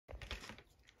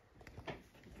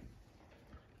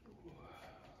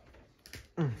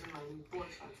Even my new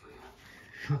boyfriend forgot.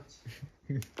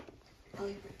 I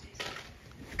like birthdays.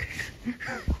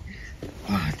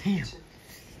 Oh, damn. We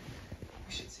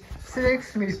should see the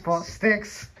Sticks, meatball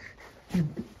sticks. So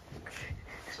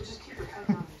just keep your head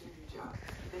down and do your job.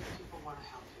 Maybe people want to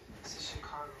help you. This is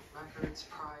Chicago. Records,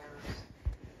 priors.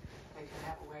 They can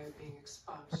have a way of being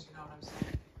expunged. You know what I'm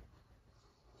saying?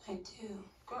 I do.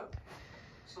 Good.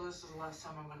 So this is the last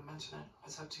time I'm going to mention it.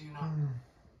 It's up to you now.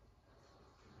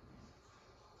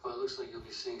 Well, it looks like you'll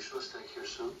be seeing Shostak here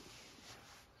soon.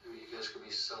 Maybe you guys could be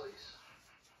Sullies.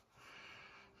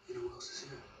 You know who else is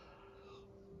here?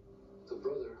 The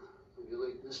brother of your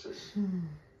late mistress.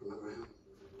 Remember him?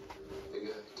 Big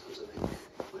guy, tons of hate.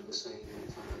 Went insane when he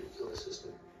found out you killed his sister.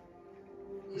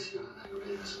 He's here on an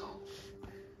aggravated assault.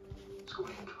 It's going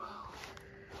to trial.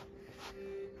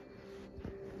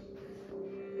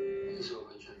 He's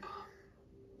over in Gen Pop.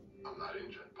 I'm not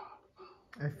in Gen Pop.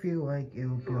 I feel like it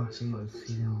would be okay to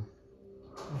see them.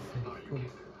 No, you can't do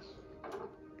this.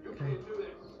 You can't do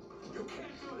this. You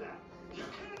can't do that. You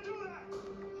can't do that.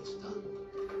 It's done.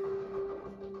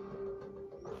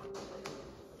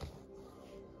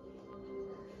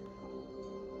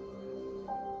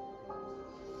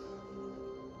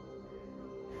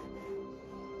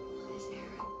 Where's Aaron?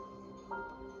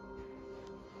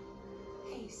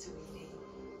 Hey, sweetie.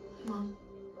 Mom.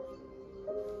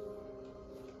 Oh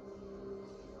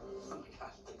my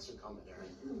God, thanks for coming,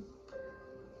 Erin.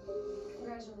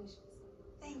 Congratulations.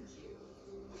 Thank you.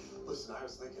 Listen, I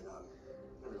was thinking,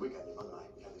 every weekend, your mother and I,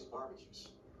 we have these barbecues.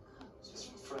 It's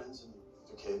just for friends and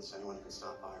the kids, anyone who can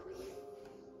stop by, really.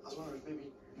 I was wondering if maybe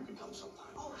you could come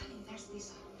sometime. Oh, honey, there's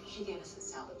Lisa. She gave us a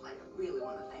salad plate. I really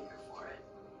want to thank her for it.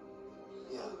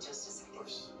 Yeah, Oh, just a of second.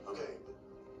 course. Okay, but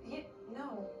Yeah,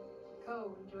 no.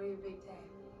 Go. Enjoy your big day.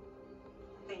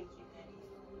 Thank you, Betty.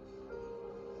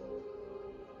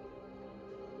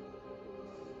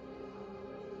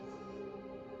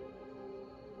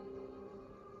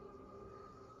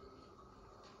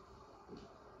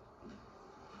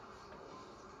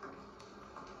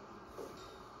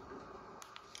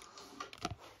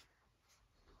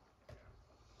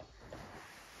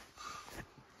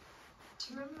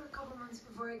 Do you remember a couple months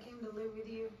before I came to live with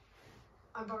you,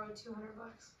 I borrowed $200?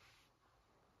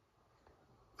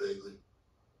 Vaguely.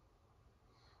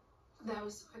 That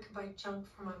was so I could buy junk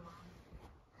for my mom.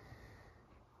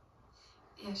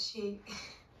 Yeah, she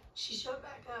showed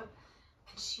back up,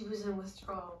 and she was in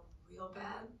withdrawal real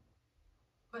bad.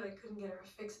 But I couldn't get her a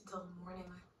fix until the morning,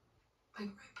 like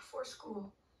right before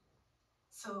school.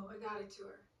 So I got it to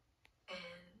her,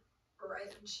 and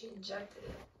right when she injected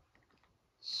it,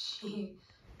 she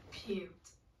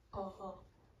puked all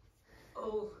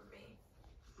over me.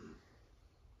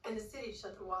 And the city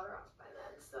shut the water off by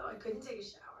then, so I couldn't take a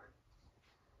shower.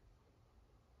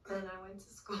 Then I went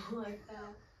to school like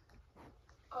that.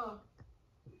 Oh,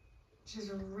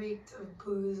 just reeked of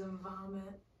booze and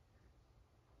vomit.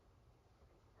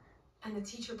 And the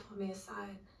teacher pulled me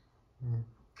aside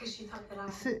because she thought that I.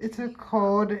 It's a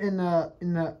code in the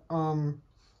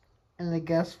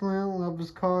guest room. What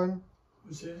was called?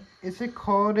 What's that? Is it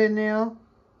called in there?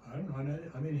 I don't know.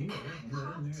 I'm in here. I'm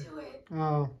Talk in there. to it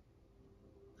Oh,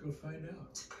 Go find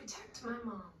out. to protect my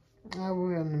mom. I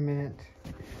will in a minute.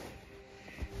 It's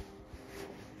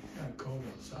not cold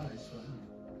outside, so I don't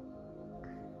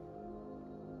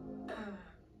know.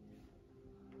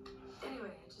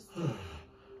 Anyway, I just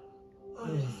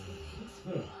wanted to say thanks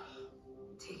for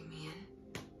taking me in.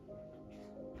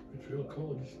 It's real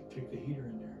cold. Just take the heater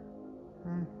in there.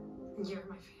 You're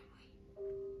my family.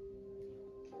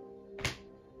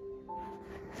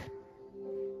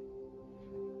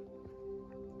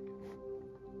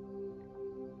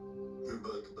 You're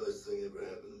about the best thing ever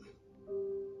happened to me.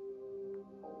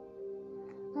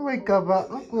 I'll wake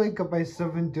up by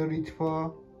 7:30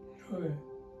 tomorrow. Okay.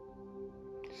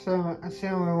 So I see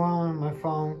my mom on my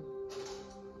phone.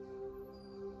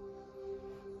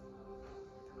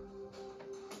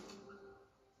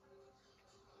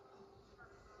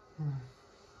 I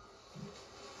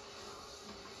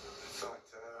thought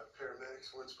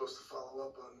paramedics weren't supposed to follow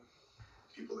up on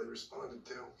people they responded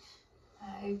to.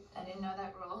 I didn't know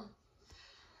that rule.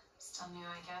 Still new,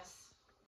 I guess.